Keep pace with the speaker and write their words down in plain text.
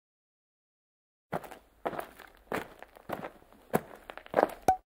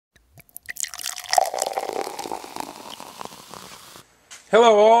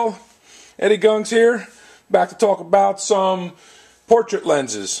Hello all, Eddie Gungs here, back to talk about some portrait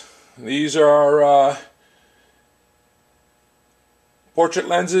lenses. These are portrait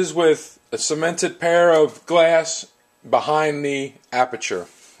lenses with a cemented pair of glass behind the aperture.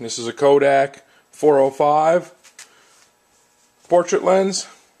 This is a Kodak 405 portrait lens.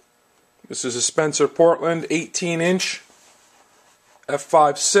 This is a Spencer Portland 18-inch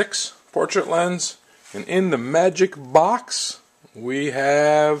f/5.6 portrait lens. And in the magic box we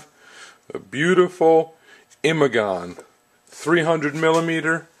have a beautiful Imagon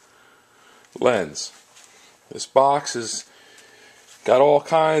 300mm lens. This box has got all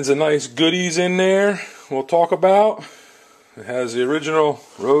kinds of nice goodies in there we'll talk about. It has the original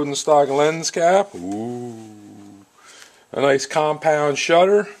rodenstock lens cap. Ooh. A nice compound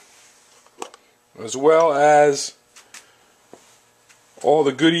shutter, as well as all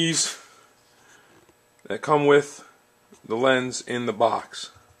the goodies that come with the lens in the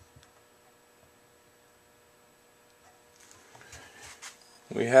box.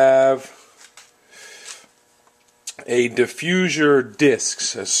 We have a diffuser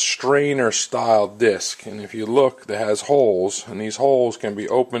disc, a strainer style disc, and if you look, it has holes, and these holes can be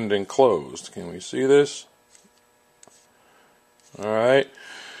opened and closed. Can we see this? Alright,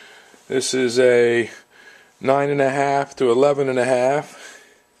 this is a 9.5 to 11.5.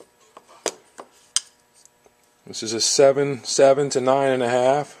 This is a 7 to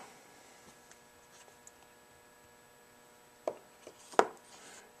 9.5.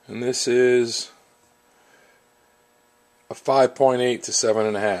 And this is a 5.8 to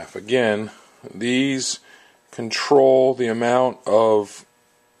 7.5. Again, these control the amount of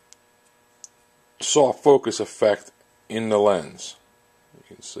soft focus effect in the lens.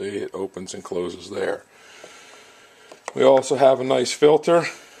 You can see it opens and closes there. We also have a nice filter.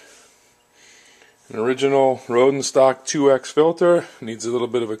 An original rodenstock 2X filter, needs a little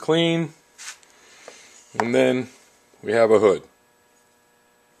bit of a clean, and then we have a hood.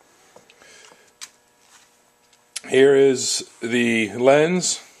 Here is the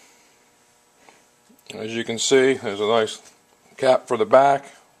lens. As you can see, there's a nice cap for the back.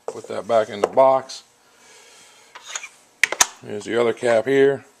 Put that back in the box. Here's the other cap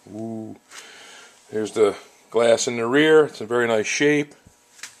here. Ooh. Here's the glass in the rear. It's a very nice shape.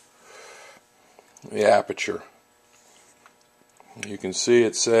 The aperture. You can see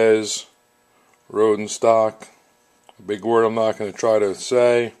it says rodenstock, a big word I'm not going to try to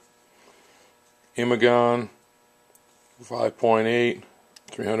say. Imagon 5.8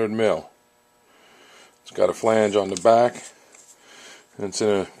 300mm. It's got a flange on the back, and it's in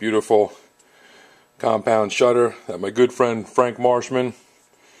a beautiful compound shutter that my good friend Frank Marshman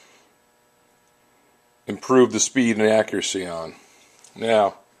improved the speed and accuracy on.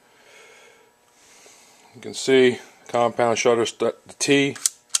 Now, you can see compound shutter, the T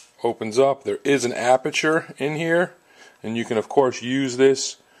opens up. There is an aperture in here, and you can of course use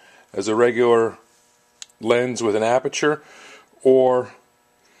this as a regular lens with an aperture, or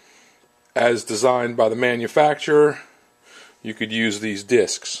as designed by the manufacturer, you could use these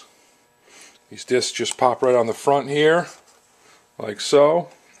discs. These discs just pop right on the front here, like so.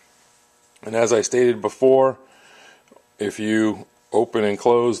 And as I stated before, if you open and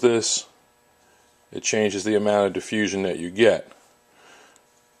close this, it changes the amount of diffusion that you get.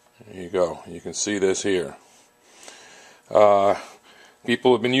 There you go. You can see this here.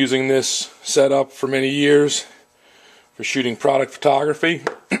 People have been using this setup for many years for shooting product photography.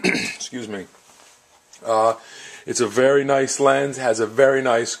 Excuse me. It's a very nice lens, has a very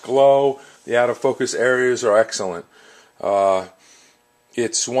nice glow. The out of focus areas are excellent.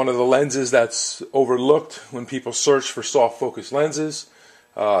 It's one of the lenses that's overlooked when people search for soft focus lenses.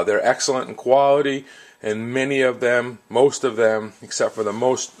 They're excellent in quality, and many of them, most of them, except for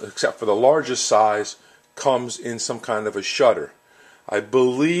the largest size, comes in some kind of a shutter. I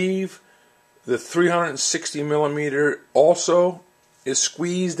believe the 360mm also is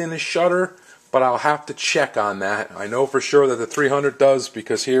squeezed in a shutter, but I'll have to check on that. I know for sure that the 300 does,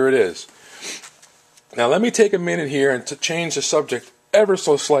 because here it is. Now let me take a minute here and to change the subject ever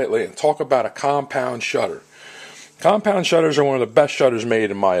so slightly and talk about a compound shutter. Compound shutters are one of the best shutters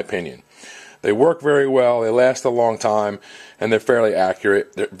made, in my opinion. They work very well, they last a long time, and they're fairly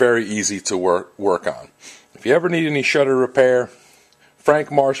accurate. They're very easy to work on. If you ever need any shutter repair,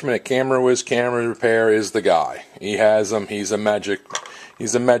 Frank Marshman at Camera Whiz Camera Repair is the guy. He has them. He's a magic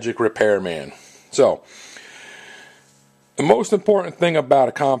repairman. So, the most important thing about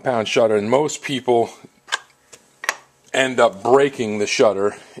a compound shutter, and most people end up breaking the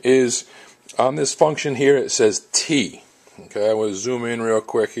shutter, is on this function here it says T. Okay, I want to zoom in real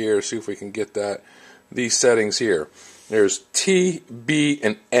quick here, see if we can get that. These settings here. There's T, B,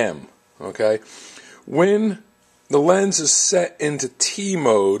 and M. Okay? When the lens is set into T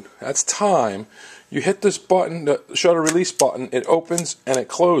mode, that's time, you hit this button, the shutter release button, it opens and it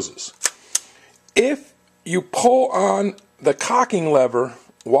closes. If you pull on the cocking lever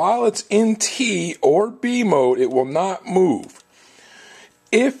while it's in T or B mode, it will not move.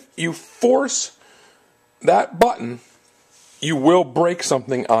 If you force that button, you will break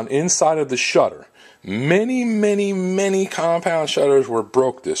something on inside of the shutter. Many compound shutters were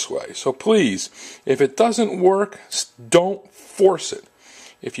broke this way. So please, if it doesn't work, don't force it.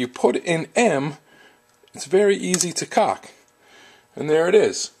 If you put it in M, it's very easy to cock. And there it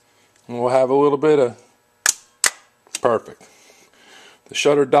is. And we'll have a little bit of perfect. The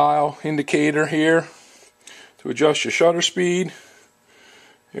shutter dial indicator here to adjust your shutter speed.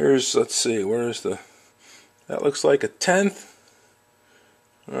 Here's, let's see, where's the, that looks like a 10th.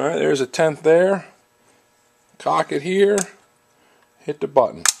 Alright, there's a 10th there. Cock it here, hit the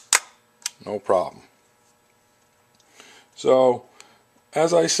button. No problem. So,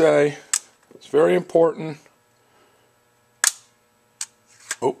 as I say, it's very important.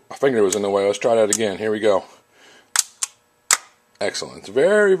 Oh, my finger was in the way. Let's try that again. Here we go. Excellent. It's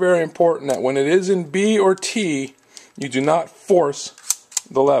very important that when it is in B or T, you do not force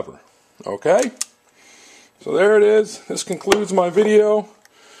the lever. Okay? So there it is. This concludes my video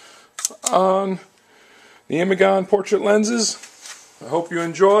on the Imagon portrait lenses. I hope you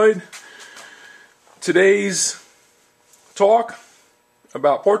enjoyed today's talk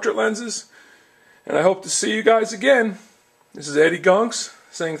about portrait lenses, and I hope to see you guys again. This is Eddie Gunks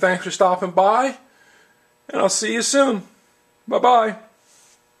saying thanks for stopping by, and I'll see you soon. Bye-bye.